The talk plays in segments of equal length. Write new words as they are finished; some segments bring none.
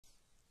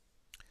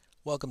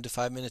Welcome to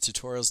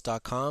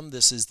 5MinuteTutorials.com.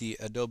 This is the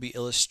Adobe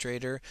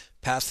Illustrator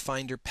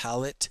Pathfinder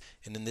palette,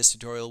 and in this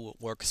tutorial we'll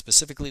work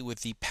specifically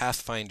with the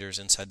Pathfinders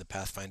inside the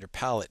Pathfinder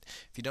palette.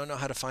 If you don't know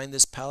how to find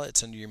this palette,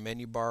 it's under your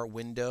menu bar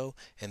window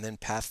and then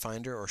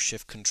Pathfinder or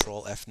Shift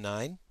Control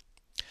F9.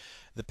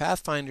 The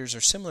Pathfinders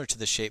are similar to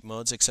the shape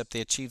modes, except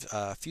they achieve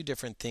a few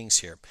different things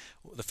here.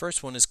 The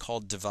first one is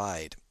called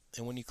divide.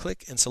 And when you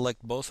click and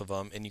select both of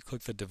them and you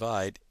click the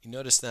divide, you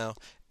notice now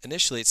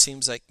initially it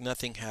seems like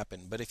nothing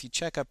happened, but if you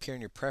check up here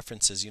in your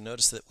preferences, you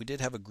notice that we did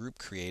have a group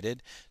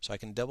created, so I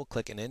can double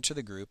click and enter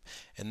the group,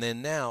 and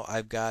then now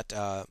I've got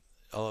a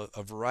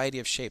variety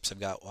of shapes.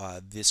 I've got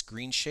this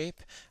green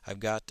shape,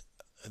 I've got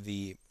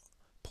the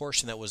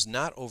portion that was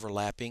not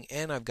overlapping,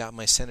 and I've got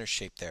my center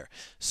shape there.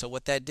 So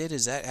what that did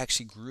is that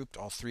actually grouped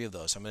all three of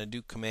those. I'm going to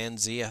do Command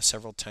Z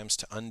several times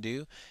to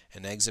undo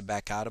and exit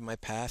back out of my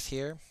path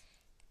here.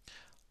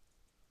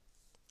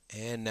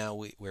 And now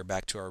we're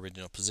back to our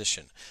original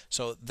position.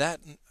 So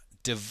that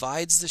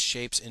divides the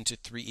shapes into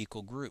three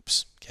equal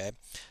groups. Okay.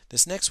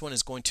 This next one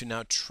is going to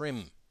now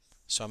trim.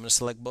 So I'm going to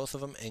select both of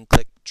them and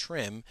click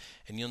trim,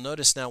 and you'll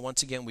notice now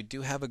once again we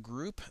do have a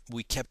group.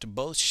 We kept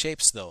both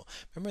shapes though.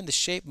 Remember, in the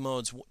shape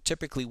modes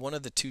typically one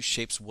of the two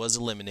shapes was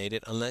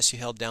eliminated unless you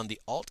held down the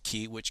Alt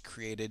key, which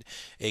created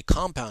a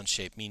compound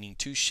shape, meaning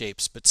two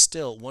shapes, but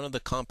still one of the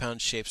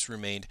compound shapes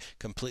remained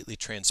completely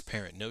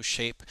transparent. No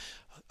shape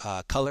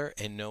color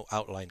and no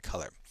outline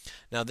color.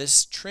 Now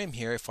this trim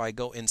here, if I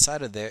go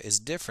inside of there, is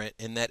different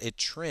in that it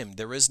trimmed.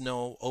 There is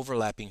no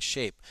overlapping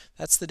shape.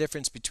 That's the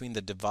difference between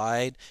the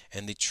divide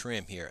and the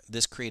trim here.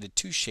 This created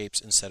two shapes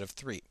instead of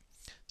three.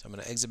 So I'm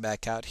going to exit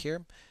back out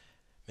here.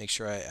 Make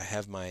sure I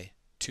have my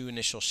two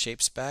initial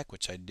shapes back,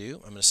 which I do.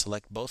 I'm going to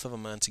select both of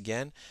them once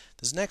again.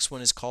 This next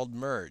one is called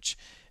merge,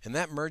 and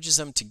that merges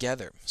them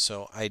together.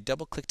 So I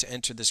double click to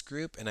enter this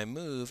group and I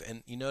move,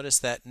 and you notice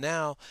that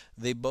now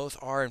they both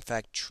are in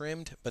fact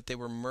trimmed, but they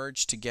were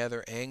merged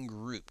together and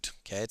grouped.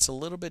 Okay, it's a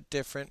little bit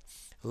different,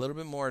 a little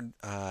bit more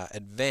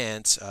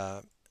advanced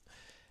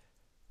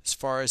as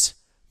far as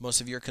most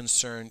of you are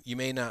concerned. You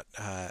may not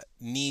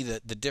need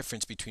the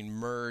difference between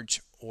merge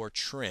or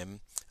trim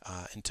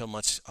until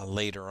much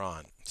later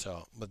on.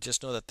 So, but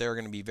just know that they're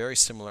going to be very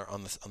similar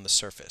on the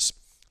surface.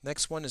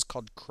 Next one is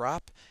called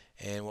crop,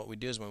 and what we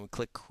do is when we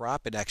click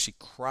crop, it actually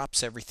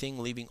crops everything,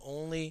 leaving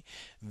only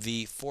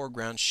the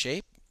foreground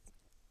shape.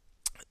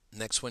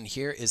 Next one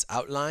here is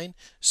outline,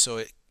 so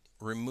it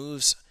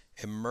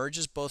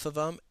merges both of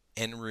them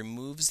and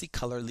removes the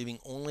color, leaving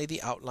only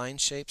the outline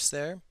shapes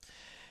there.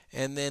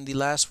 And then the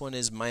last one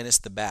is minus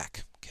the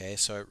back. Okay,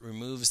 so it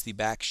removes the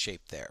back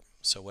shape there.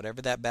 So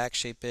whatever that back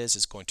shape is,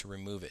 it's going to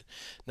remove it.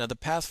 Now the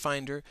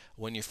Pathfinder,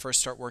 when you first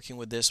start working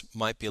with this,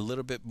 might be a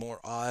little bit more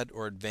odd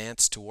or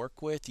advanced to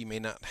work with. You may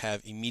not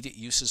have immediate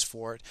uses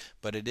for it,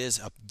 but it is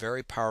a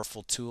very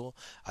powerful tool.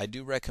 I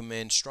do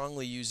recommend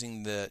strongly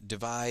using the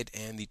divide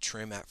and the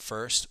trim at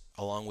first,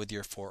 along with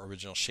your four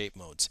original shape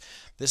modes.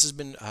 This has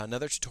been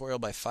another tutorial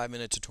by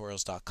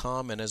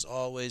 5MinuteTutorials.com, and as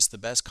always, the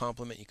best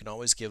compliment you can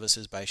always give us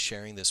is by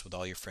sharing this with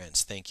all your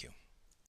friends. Thank you.